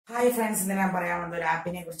Hi friends, ഇന്ന് ഞാൻ പറയാൻ വന്ന ഒരു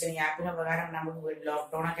ആപ്പിനെ കുറിച്ച്. ഈ ആപ്പിന് ഉപകാരം നമുക്ക്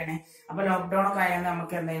ലോക്ക്ഡൌൺ ഒക്കെയാണ്. അപ്പൊ ലോക്ക്ഡൌൺ ഒക്കെ ആയതുകൊണ്ട്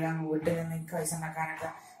നമുക്ക് എന്തെങ്കിലും വീട്ടിൽ നിന്ന് പൈസ ഉണ്ടാക്കാനൊക്കെ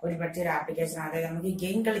ഒരു പറ്റിയൊരു ആപ്ലിക്കേഷൻ. അതായത് നമുക്ക് ഈ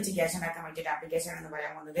ഗെയിം കളിച്ച് ക്യാഷ് ഉണ്ടാക്കാൻ പറ്റിയ ആപ്ലിക്കേഷൻ എന്ന്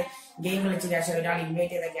പറയാൻ പോകുന്നത്. ഗെയിം കളിച്ച് ക്യാഷ്, ഒരാൾ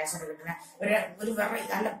ഇൻവൈറ്റ് ചെയ്ത ക്യാഷ് കിട്ടുന്ന ഒരു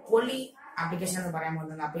നല്ല പൊളി ആപ്ലിക്കേഷൻ എന്ന് പറയാൻ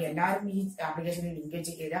പോകുന്നത്. അപ്പൊ എല്ലാവരും ഈ ആപ്ലിക്കേഷനിൽ ലിങ്ക്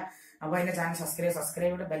വെച്ച് കയറുക. അപ്പൊ അതിന്റെ ചാനൽ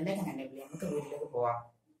സബ്സ്ക്രൈബ് ചെയ്ത് ബെല്ലൈക്കൻ എനേബിൾ ചെയ്യാം. നമുക്ക് വീട്ടിലേക്ക് പോവാം.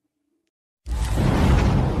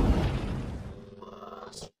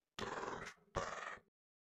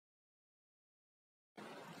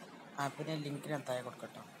 ആപ്പിന്റെ ലിങ്കിന് താഴെ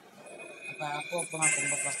കൊടുക്കട്ടോ. അപ്പോൾ ആപ്പ് ഓപ്പൺ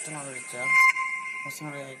ആക്കുമ്പോൾ ഫസ്റ്റ് നമ്മൾ വിളിച്ചാൽ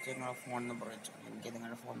നിങ്ങളുടെ ഫോൺ നമ്പർ വെച്ചു, എനിക്ക്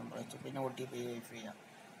നിങ്ങളുടെ ഫോൺ നമ്പർ വെച്ചു, പിന്നെ OTP വെരിഫൈ ചെയ്യാം.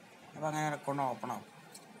 അപ്പോൾ അങ്ങനെ അക്കൗണ്ട് ഓപ്പൺ ആവും.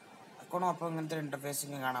 അക്കൗണ്ട് ഓപ്പൺ ഇങ്ങനത്തെ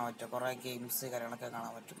ഇൻ്റർഫേസിങ് കാണാൻ പറ്റും, കുറേ ഗെയിംസ് കാര്യങ്ങളൊക്കെ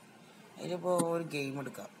കാണാൻ പറ്റും. ഇതിലിപ്പോൾ ഒരു ഗെയിം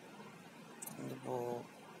എടുക്കാം. ഇതിപ്പോൾ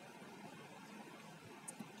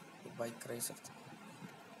ബൈക്ക് റേസ് എടുത്തു.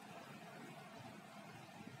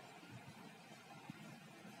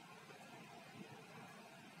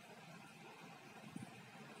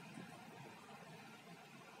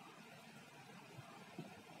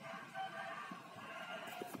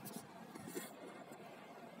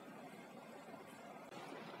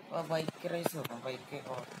 അപ്പോൾ ബൈക്ക് റേസ് നോക്കാം, ബൈക്ക്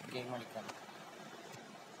ഗെയിം കളിക്കാം.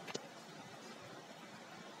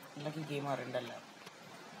 എന്തൊക്കെ ഗെയിം അറിയണ്ടല്ലോ,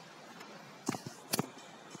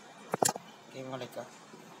 ഗെയിം കളിക്കാം.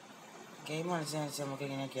 ഗെയിം കളിച്ചതിന് ശേഷം നമുക്ക്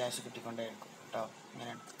ഇങ്ങനെ ക്യാഷ് കിട്ടിക്കൊണ്ടേയിരിക്കും കേട്ടോ.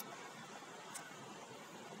 ഇങ്ങനെയാണ്.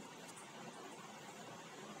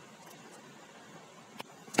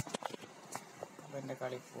 അപ്പോൾ എൻ്റെ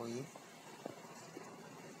കളി പോയി,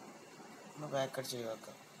 ഒന്ന് ബാക്ക് അടിച്ച്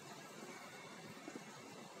ഒഴിവാക്കാം.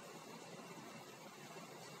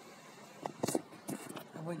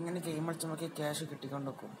 അപ്പോൾ ഇങ്ങനെ ഗെയിം കളിച്ച് നമുക്ക് ക്യാഷ്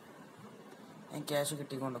കിട്ടിക്കൊണ്ടിരിക്കും.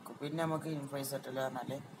 പിന്നെ നമുക്ക് പൈസ കിട്ടില്ല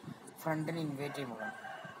പറഞ്ഞാൽ ഫ്രണ്ടിന് ഇൻവൈറ്റ് ചെയ്യുമ്പോൾ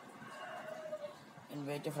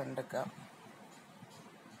ഫ്രണ്ട് വെക്കുക.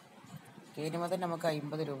 കയറുമ്പോൾ തന്നെ നമുക്ക്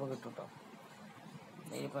 50 രൂപ കിട്ടും കേട്ടോ.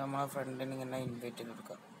 ഇതിപ്പോൾ നമ്മളെ ഫ്രണ്ടിന് ഇങ്ങനെ ഇൻവൈറ്റ് ചെയ്ത്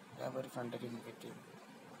കൊടുക്കുക. അതേപോലെ ഫ്രണ്ടിന് ഇൻവൈറ്റ് ചെയ്യും.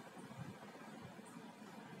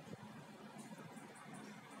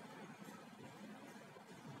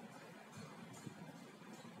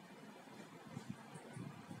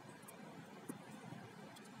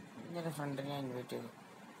 ഇങ്ങനെ ഫ്രണ്ടിനെ ഇൻവൈറ്റ്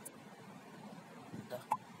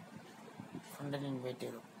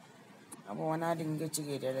ചെയ്തു, അപ്പോൾ ഓൻ ആ ലിങ്ക് വെച്ച്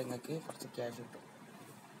കയറിയാൽ നിങ്ങൾക്ക് കുറച്ച് ക്യാഷ് കിട്ടും.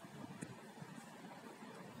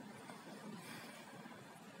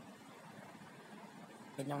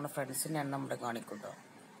 പിന്നെ നമ്മുടെ ഫ്രണ്ട്സിൻ്റെ എണ്ണം ഇവിടെ കാണിക്കും കേട്ടോ.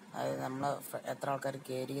 അതായത് നമ്മൾ എത്ര ആൾക്കാർ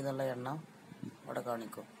കയറി എന്നുള്ള എണ്ണം ഇവിടെ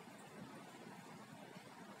കാണിക്കും.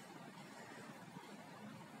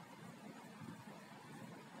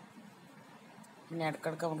 പിന്നെ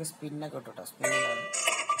ഇടയ്ക്കിടയ്ക്ക് നമുക്ക് സ്പിന്നൊക്കെ കിട്ടും കേട്ടോ. സ്പിന്നുണ്ടാവും.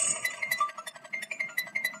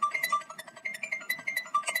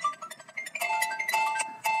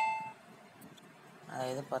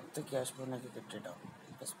 അതായത് 10 ക്യാഷ് പിന്നൊക്കെ കിട്ടിട്ടോ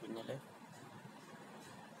സ്പിന്നിൽ.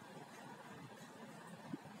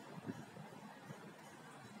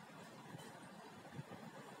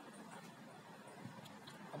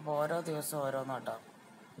 അപ്പോൾ ഓരോ ദിവസം ഓരോന്നോട്ടോ.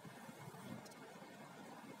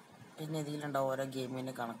 പിന്നെ ഇതിലുണ്ടാവും ഓരോ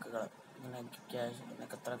ഗെയിമിൻ്റെ കണക്കുകൾ, ഇങ്ങനെ ക്യാഷ്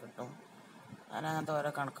നിങ്ങൾക്ക് എത്ര കിട്ടും അങ്ങനത്തെ ഓരോ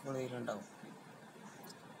കണക്കുകൾ ഇതിലുണ്ടാവും.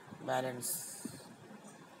 ബാലൻസ്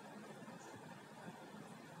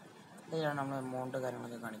ഇതിലാണ് നമ്മൾ എമൗണ്ട്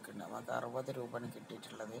കാര്യങ്ങളൊക്കെ കാണിക്കുന്നുണ്ട്. നമുക്ക് 60 രൂപയാണ്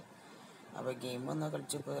കിട്ടിയിട്ടുള്ളത്. അപ്പോൾ ഗെയിമൊന്നും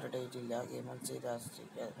കളിച്ചിപ്പോൾ റെഡി ആയിട്ടില്ല. ഗെയിം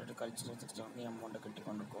കളിച്ചനുസരിച്ച് നമുക്ക് എമൗണ്ട്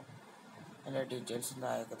കിട്ടിക്കൊണ്ടിരിക്കും. എല്ലാ ഡീറ്റെയിൽസും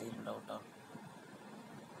താഴെയൊക്കെ ഇതിലുണ്ടാവും കേട്ടോ.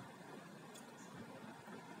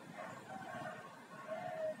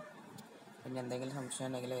 പിന്നെ എന്തെങ്കിലും സംശയം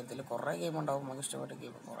ഉണ്ടെങ്കിൽ ഇതിൽ കുറേ ഗെയിം ഉണ്ടാവും. നമുക്ക് ഇഷ്ടപ്പെട്ട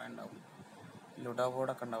ഗെയിം കുറേ ഉണ്ടാവും. ലുഡോ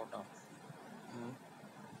ബോർഡൊക്കെ ഉണ്ടാവും കേട്ടോ.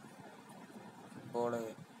 Football,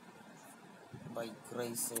 bike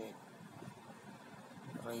raise,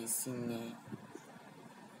 racing,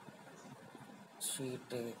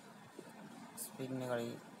 sheet, spin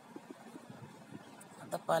കളി,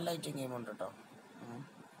 അങ്ങനത്തെ പല ഐറ്റം ഗെയിമുണ്ട് കേട്ടോ.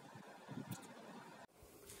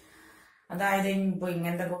 അതായത് ഇപ്പോൾ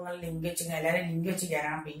ഇങ്ങനത്തെ ലിങ്ക് വെച്ച് എല്ലാവരും ലിങ്ക് വെച്ച്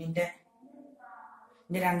കയറണം. പിന്നെ എന്റെ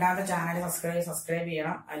രണ്ടാമത്തെ ചാനൽ സബ്സ്ക്രൈബ്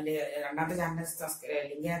ചെയ്യണം. അതിൽ രണ്ടാമത്തെ ചാനൽ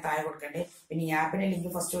ലിങ്കിനെ താഴെ കൊടുക്കണ്ടേ. പിന്നെ ഈ ആപ്പിന്റെ ലിങ്ക്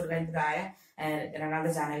ഫസ്റ്റ് കൊടുക്കാൻ താഴെ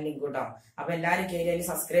രണ്ടാമത്തെ ചാനൽ ലിങ്ക് കിട്ടും. അപ്പൊ എല്ലാവരും കയറി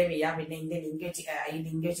സബ്സ്ക്രൈബ് ചെയ്യാം. പിന്നെ ഈ ലിങ്ക്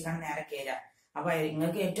വെച്ച് നേരെ കയറുക. അപ്പൊ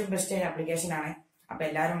നിങ്ങൾക്ക് ഏറ്റവും ബെസ്റ്റ് ആപ്ലിക്കേഷൻ ആണ്. അപ്പൊ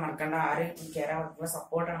എല്ലാവരും മറക്കണ്ട, ആരും കയറാൻ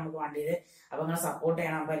സപ്പോർട്ടാണ് നമുക്ക് വേണ്ടിയത്. അപ്പൊ നിങ്ങൾ സപ്പോർട്ട്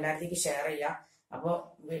ചെയ്യണം. അപ്പൊ എല്ലാവരുടെയും ഷെയർ ചെയ്യുക. അപ്പോൾ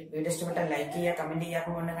വീഡിയോ ഇഷ്ടപ്പെട്ടാൽ ലൈക്ക് ചെയ്യുക, കമന്റ് ചെയ്യുക.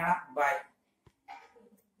 അപ്പൊ കൊണ്ട് കാണാം. ബൈ.